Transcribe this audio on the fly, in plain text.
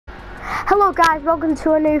Hello guys, welcome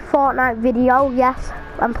to a new Fortnite video. Yes,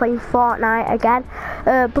 I'm playing Fortnite again.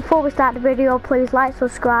 Before we start the video, please like,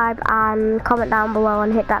 subscribe and comment down below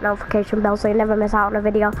and hit that notification bell so you never miss out on a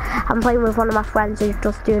video. I'm playing with one of my friends who's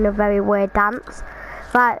just doing a very weird dance.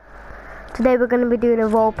 Right, today we're going to be doing a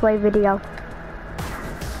roleplay video.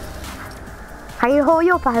 Can you hurry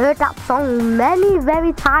up? I heard that song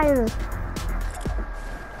very times.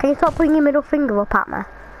 Can you stop putting your middle finger up at me?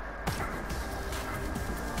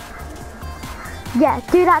 Yeah,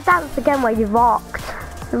 do that dance again where you rocked.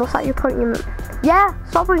 It looks like you're putting your... Yeah,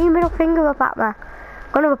 stop putting your middle finger up at me. I'm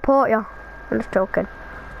gonna report you. I'm just joking.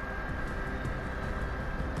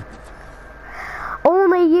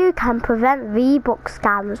 Only you can prevent V-Buck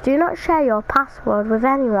scams. Do not share your password with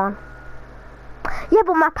anyone. Yeah,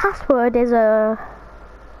 but my password is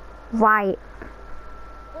right.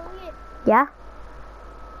 Yeah?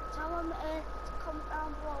 Tell them to comment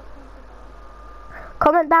down below.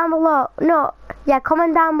 Comment down below. No. Yeah,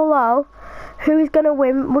 comment down below who's gonna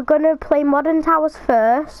win. We're gonna play Modern Towers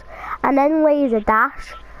first, and then Laser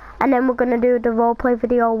Dash, and then we're gonna do the roleplay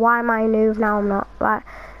video. Why am I a noob now? I'm not. Right.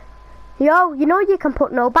 Yo, you know you can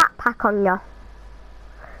put no backpack on you.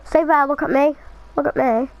 Stay there. Look at me. Look at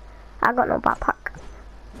me. I got no backpack.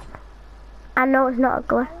 I know it's not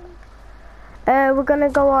ugly. We're gonna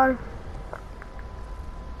go on.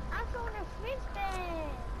 I'm going to frisbee.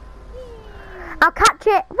 I'll catch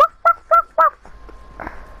it. Woof, woof, woof, woof.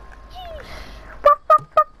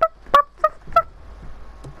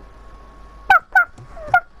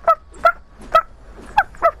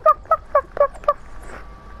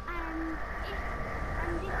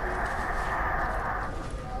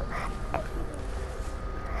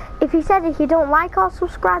 If you said if you don't like or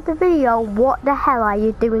subscribe to the video, what the hell are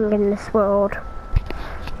you doing in this world?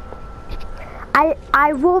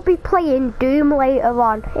 I will be playing Doom later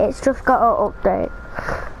on. It's just got an update.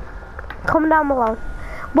 Comment down below.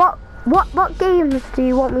 What games do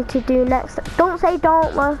you want me to do next? Don't say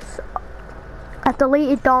Dauntless. I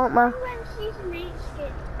deleted Dauntless.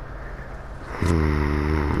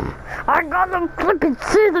 I got them flipping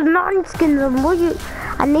Season 9 skins and will you?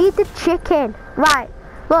 I need the chicken. Right,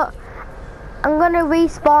 look. I'm gonna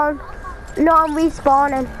respawn. No, I'm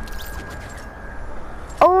respawning.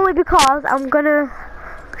 Only because I'm gonna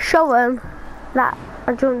show them that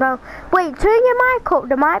I jumped down. Wait, turn your mic up.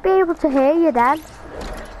 They might be able to hear you then.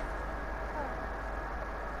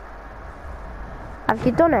 Have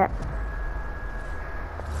you done it?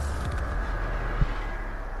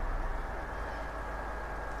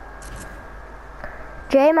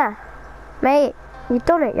 Jamie, mate, you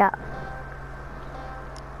done it yet?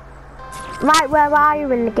 Right, where are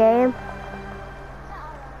you in the game?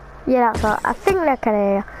 Yeah, that's right. I think they can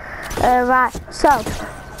hear you. Right, so.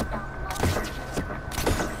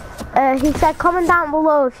 He said comment down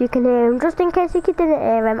below if you can hear him. Just in case you didn't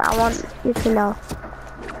hear him, I want you to know.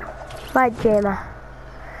 Right, Jamie.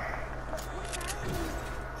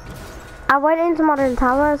 I went into Modern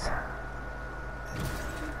Towers.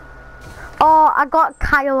 Oh, I got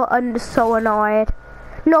Kyle and so annoyed.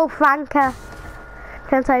 No, Franca.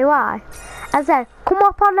 Can I tell you why? I said, come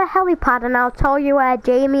up on the helipad and I'll tell you where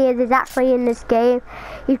Jamie is actually in this game.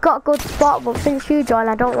 He's got a good spot, but since you joined,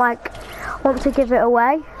 I don't want to give it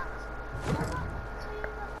away.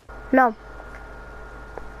 No.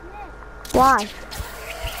 Why?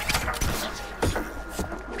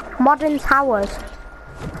 Modern Towers.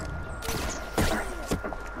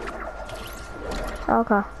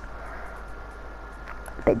 Okay.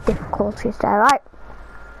 A bit difficulties there, right?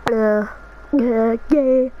 Yeah.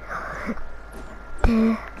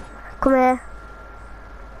 Come here.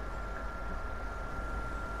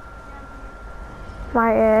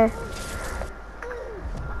 Right here.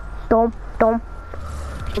 Dump. Come.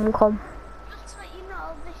 Just let you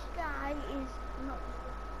know, this guy is not...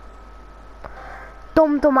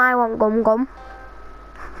 Dum, I want gum.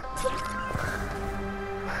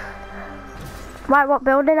 Right, what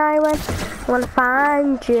building are you in? I want to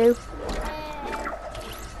find you.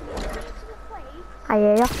 I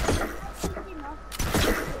hear you.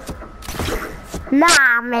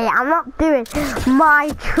 Nah, mate, I'm not doing my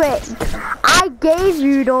trick. I gave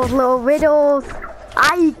you those little riddles.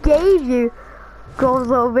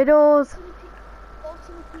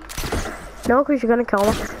 No, because you're going to kill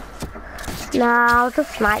me. Nah, I'll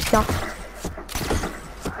just snipe you.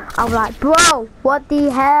 I'm like, bro, what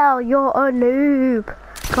the hell? You're a noob.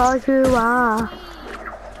 Cause you are.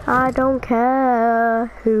 I don't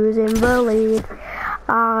care who's in the lead.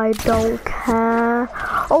 I don't care.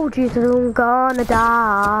 Oh Jesus, I'm gonna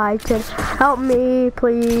die. Just help me,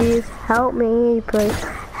 please. Help me, please.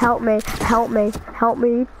 Help me, help me, help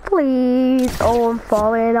me, please. Oh, I'm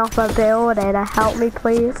falling off a building. Help me,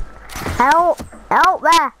 please. Help, help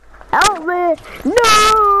there, help me.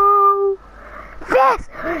 No! This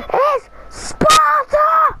is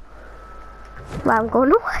Sparta! Well, I'm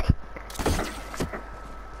going away.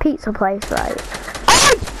 Pizza place, right?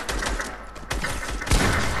 Oh!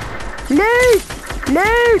 Noob!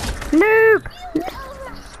 Noob! Noob!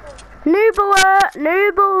 Noob alert!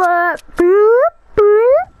 Noob alert! Boop,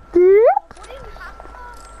 boop, boop.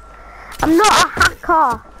 I'm not a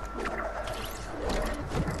hacker.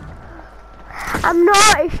 I'm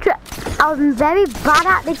not. I'm very bad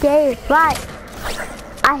at the game. Right.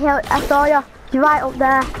 I saw you. You're right up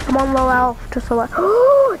there. I'm on low health. Just so like.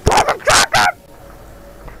 Oh, there's a dragon!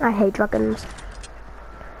 I hate dragons.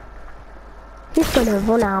 He's gonna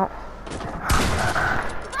run out.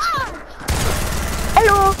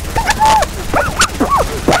 Hello.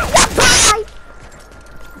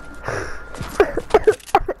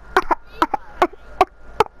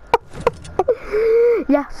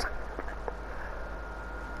 Yes.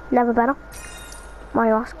 Never better. Why are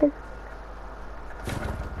you asking?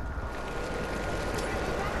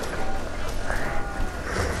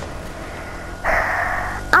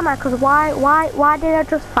 Am I? Cause why did I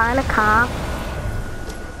just find a car?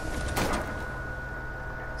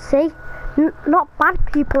 See, not bad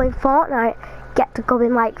people in Fortnite get to go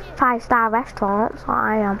in like 5-star restaurants.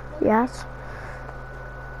 I am. Yes.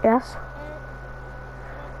 Yes.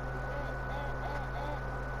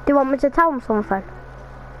 Do you want me to tell him something?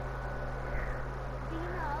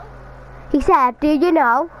 He said, do you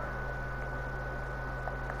know?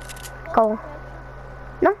 Go on.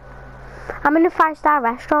 No. I'm in a 5-star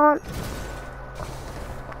restaurant.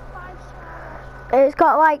 It's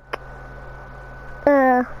got like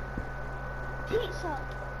Pizza.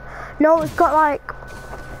 no, it's got like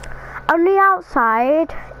on the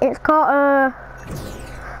outside it's got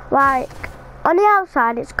like on the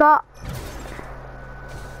outside it's got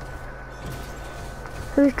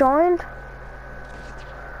who's joined?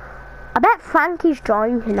 I bet Frankie's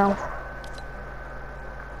joined, you know.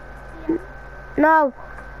 No,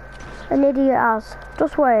 an idiot has.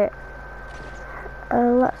 Just wait.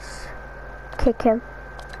 Let's kick him.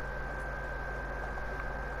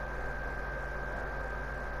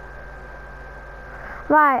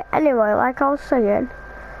 Right, anyway, like I was saying,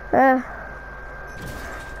 there's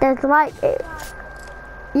like,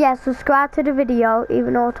 yeah, subscribe to the video,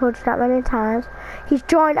 even though I told you that many times. He's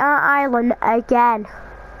joined our island again.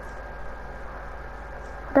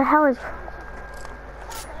 What the hell is...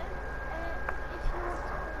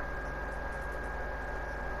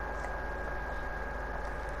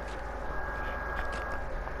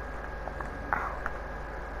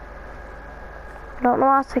 I don't know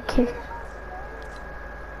how to kick.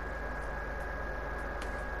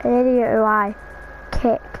 An idiot who I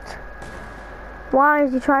kicked. Why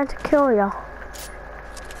is he trying to kill you?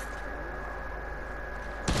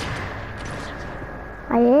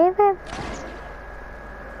 I hear him.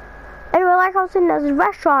 Anyway, like I was saying, there's a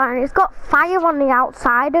restaurant and it's got fire on the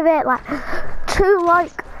outside of it, like 2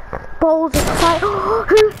 like balls of fire.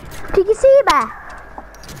 Who? Did you see me?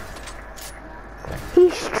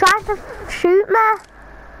 He's trying to shoot me.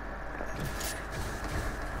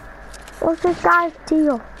 What's this guy's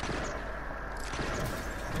deal?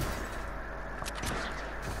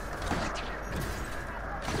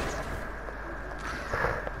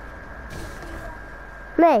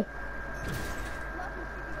 Me?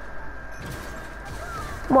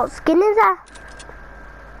 What skin is that?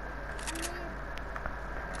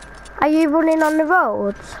 Are you running on the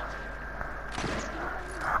roads?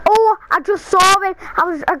 Oh, I just saw him.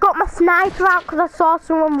 I got my sniper out because I saw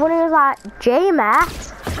someone running. I was like, Jamie,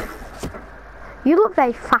 you look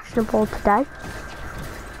very fashionable today.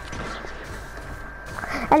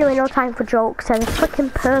 Anyway, no time for jokes. There's a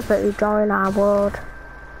freaking pervert who joined our world.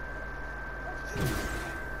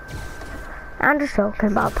 I'm just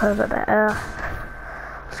joking about pervert, but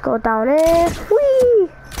let's go down here. Whee!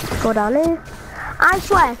 Let's go down here. I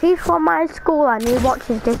swear, if he's from my school and he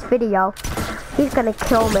watches this video, he's gonna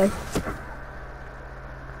kill me.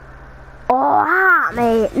 Oh, at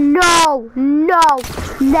me. No, no,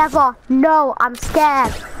 never, no, I'm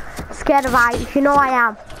scared. I'm scared of heights, you know I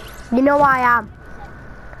am. You know I am.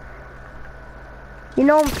 You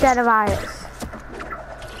know I'm scared of heights.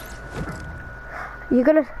 You're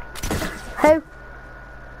gonna... Who?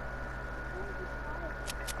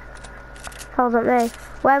 That wasn't me.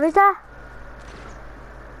 Where is that?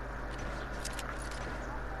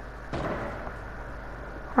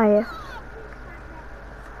 Are you?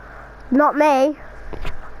 Not me.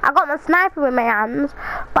 I got my sniper in my hands,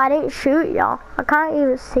 but I didn't shoot you. I can't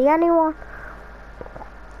even see anyone.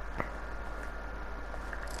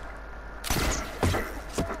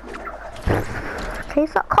 Can you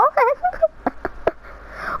stop coughing?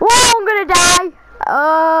 Whoa, I'm gonna die.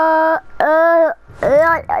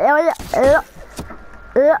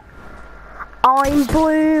 I'm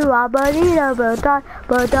blue, I'm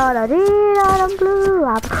blue.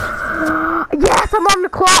 Yes, I'm on the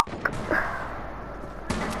clock.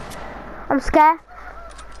 I'm scared.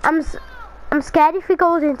 I'm scared if he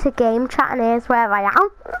goes into game chat and here's where I am.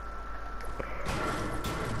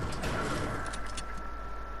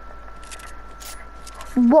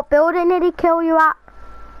 What building did he kill you at?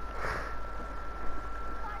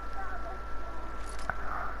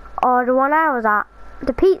 Oh, the one I was at.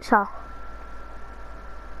 The pizza.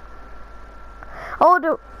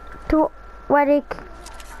 Oh, where did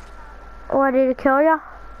he kill you?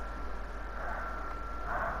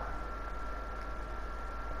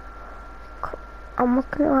 I'm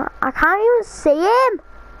looking at. I can't even see him.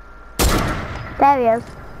 There he is.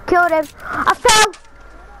 Killed him. I fell.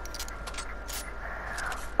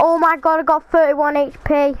 Oh my god, I got 31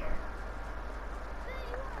 HP.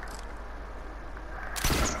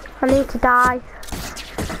 I need to die.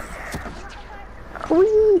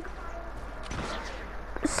 Whee.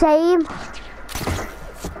 Same.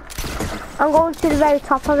 I'm going to the very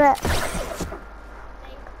top of it.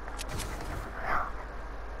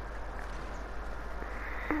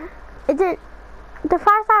 Is it the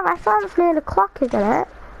 5-star restaurant's near the clock, isn't it?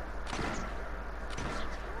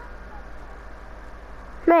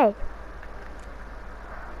 Me.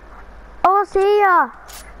 Oh, I see ya.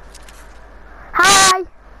 Hi.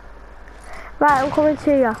 Right, I'm coming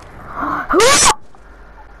to you.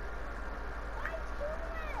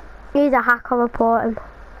 He's a hacker, report him.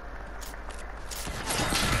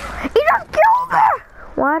 He just killed me!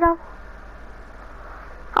 Why though?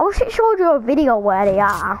 I wish it showed you a video where they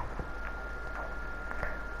are.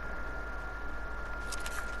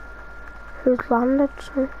 Who's landed?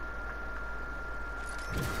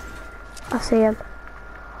 I see him.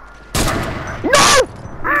 No!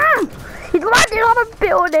 He's landed on a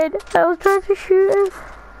building! I was trying to shoot him.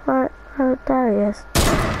 Right, oh, there he is.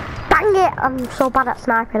 Dang it! I'm so bad at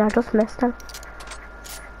sniping, I just missed him.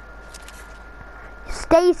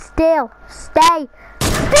 Stay still! Stay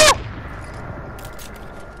still!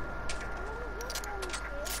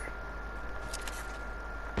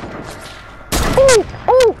 Ooh!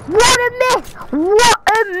 Ooh! What a miss! What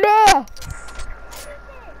a miss!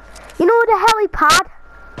 You know the helipad?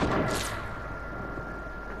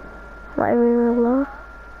 Let me reload.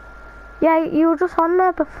 Yeah, you were just on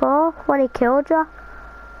there before when he killed you.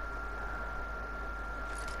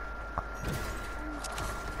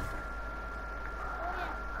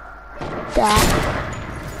 There.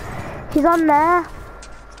 He's on there.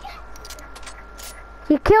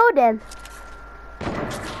 You killed him.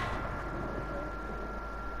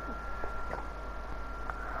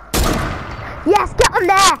 Yes, get on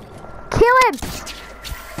there. Kill him.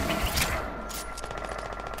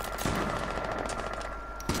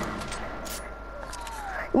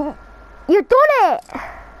 You done it!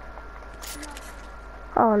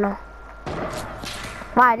 Oh no.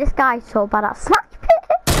 Right, this guy's so bad at sniping.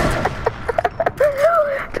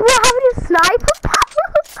 We're having a sniper battle.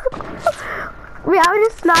 We're having a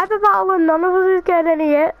sniper battle and none of us is getting any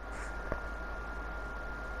hits.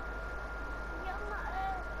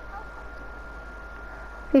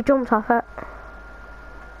 He jumped off it.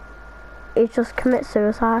 He just commits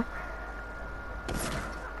suicide.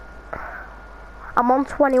 I'm on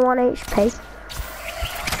 21 HP.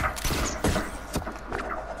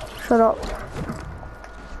 Shut up.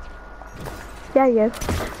 Yeah, you.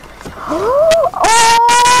 Oh!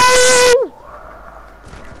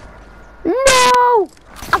 No!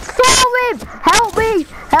 I saw him! Help me!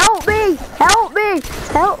 Help me! Help me!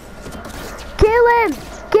 Help! Kill him!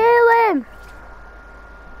 Kill him!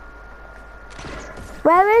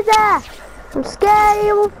 Where is he? I'm scared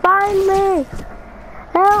he will find me.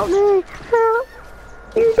 Help me! Help!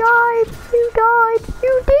 You died! You died!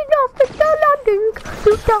 You did not stick the landing!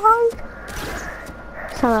 You died!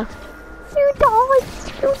 Sarah. You died!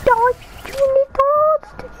 You died! You need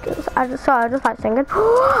to sorry, I just like singing. I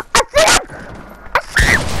see him! I see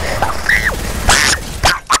him!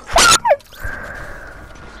 I see him!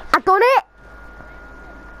 I done it!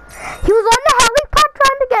 He was on the helipad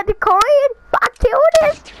trying to get the coin, but I killed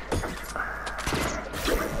him!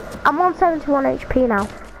 I'm on 71 HP now.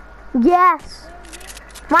 Yes!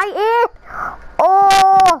 Right here!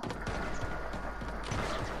 Oh!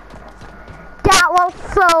 That was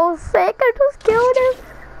so sick, I just killed him.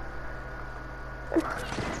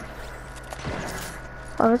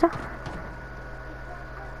 Where is it?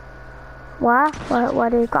 Where? Where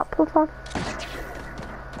did he grapple from?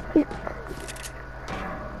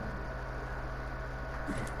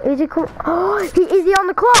 Is he come? Oh, is he on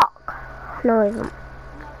the clock? No, he isn't.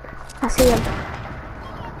 I see him.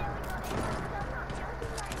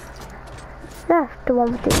 Yeah, the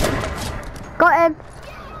one with the... Got him.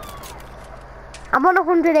 I'm on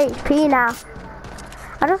 100 HP now.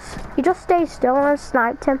 He just stayed still and I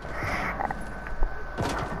sniped him.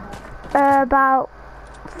 About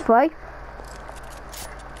 3.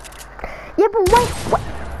 Yeah, but wait.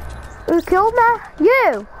 Who killed me?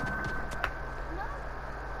 You.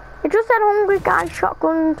 It just said hungry guy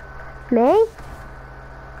shotgunned me.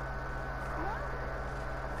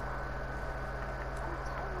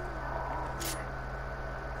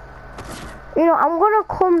 You know, I'm gonna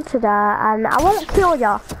come to there and I won't kill you.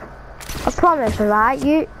 I promise, alright?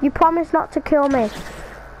 You promise not to kill me.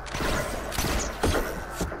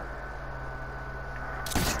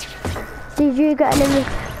 Did you get an image?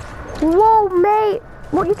 Whoa, mate!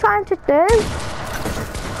 What are you trying to do?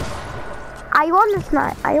 Are you on the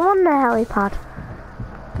snipe? Are you on the helipad?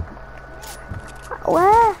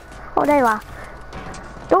 Where? Oh, there you are.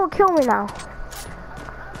 Don't kill me now.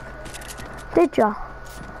 Did you?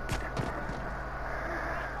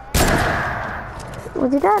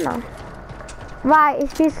 Was he there now?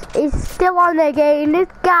 Right, he's still on the game. This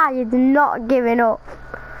guy is not giving up.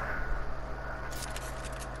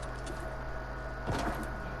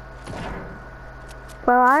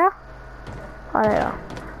 Where are you? Oh, there you are.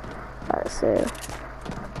 Let's see.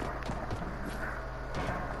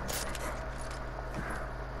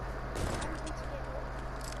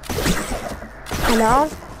 I know.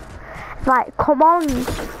 Right, come on.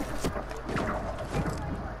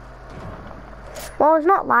 Well, it's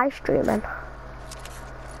not live streaming.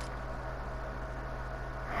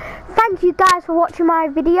 Thank you guys for watching my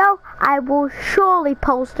video. I will surely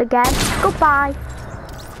post again. Goodbye.